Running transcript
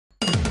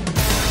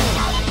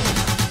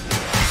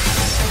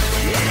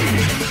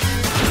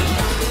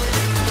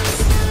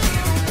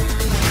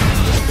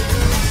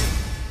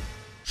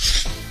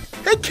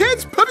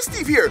kids, Puppet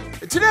Steve here,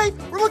 and today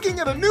we're looking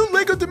at a new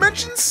LEGO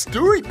Dimensions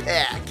story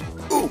pack.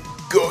 Ooh,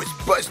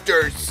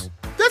 Ghostbusters!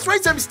 That's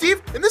right, Zombie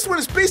Steve, and this one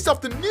is based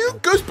off the new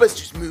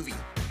Ghostbusters movie.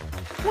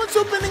 Once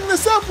opening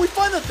this up, we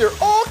find that there are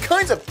all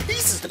kinds of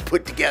pieces to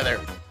put together.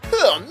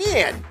 Oh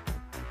man!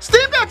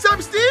 Stand back,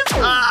 Zombie Steve!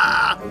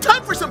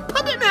 Time for some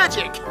puppet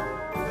magic!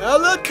 A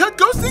la cut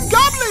ghosts and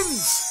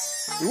goblins!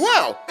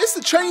 Wow, it's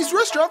the Chinese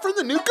restaurant from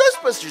the new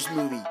Ghostbusters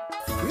movie.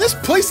 And this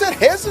playset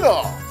has it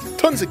all.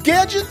 Tons of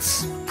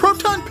gadgets,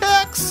 proton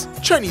packs,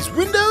 Chinese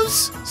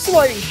windows,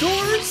 sliding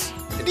doors,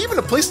 and even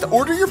a place to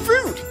order your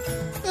food.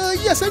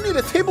 Yes, I need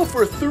a table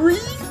for 3.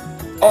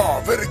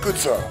 Ah, very good,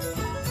 sir.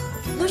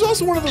 And there's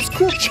also one of those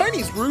cool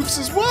Chinese roofs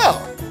as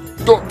well.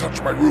 Don't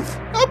touch my roof.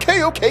 Okay,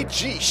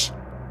 geesh.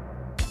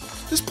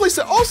 This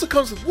playset also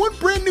comes with one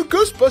brand new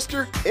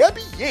Ghostbuster,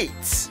 Abby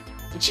Yates.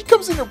 And she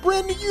comes in her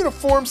brand new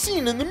uniform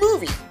seen in the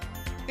movie.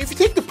 And if you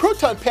take the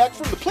proton pack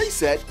from the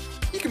playset,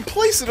 you can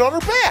place it on her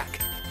back.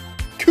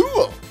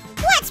 Cool!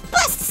 Let's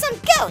bust some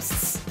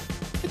ghosts!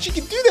 And she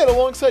can do that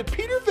alongside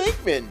Peter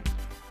Venkman.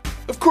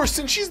 Of course,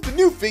 since she's the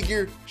new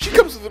figure, she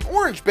comes with an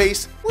orange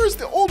base, whereas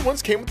the old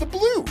ones came with the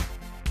blue.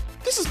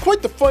 This is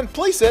quite the fun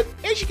playset,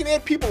 and she can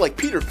add people like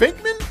Peter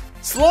Venkman,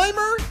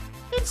 Slimer,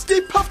 and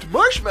Stay Puft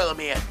Marshmallow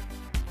Man.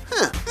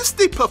 This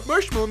Stay Puft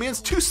Marshmallow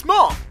Man's too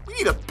small. We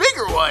need a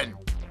bigger one.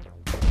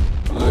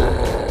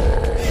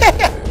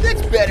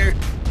 That's better.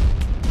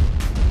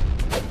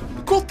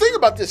 The cool thing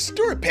about this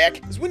story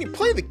pack is when you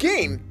play the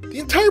game, the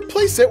entire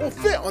playset will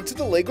fit onto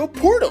the LEGO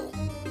portal.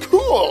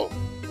 Cool!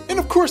 And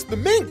of course, the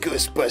main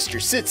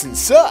Ghostbuster sits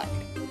inside.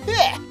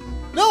 Yeah.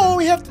 Now all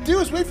we have to do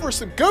is wait for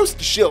some ghosts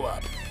to show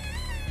up.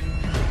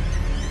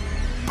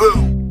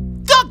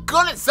 Boom!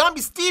 Doggone it, Zombie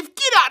Steve,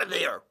 get out of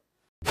there!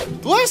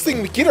 The last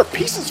thing we get are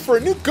pieces for a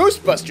new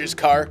Ghostbusters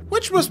car,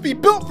 which must be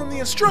built from the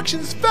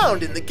instructions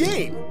found in the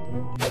game.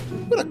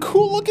 What a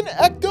cool looking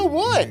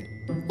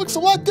Ecto-1! Looks a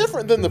lot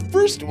different than the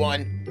first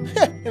one.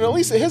 And at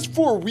least it has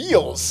 4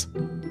 wheels.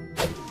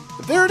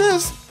 But there it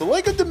is, the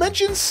LEGO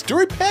Dimensions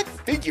Story Pack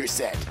figure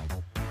set.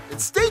 And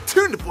stay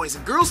tuned, boys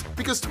and girls,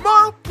 because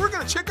tomorrow we're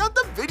gonna check out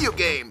the video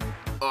game.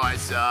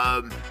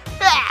 Awesome!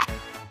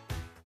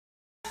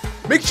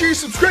 Make sure you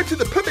subscribe to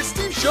the Puppet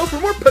Steve Show for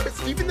more Puppet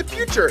Steve in the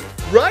future,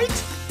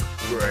 right?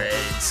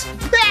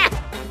 Great!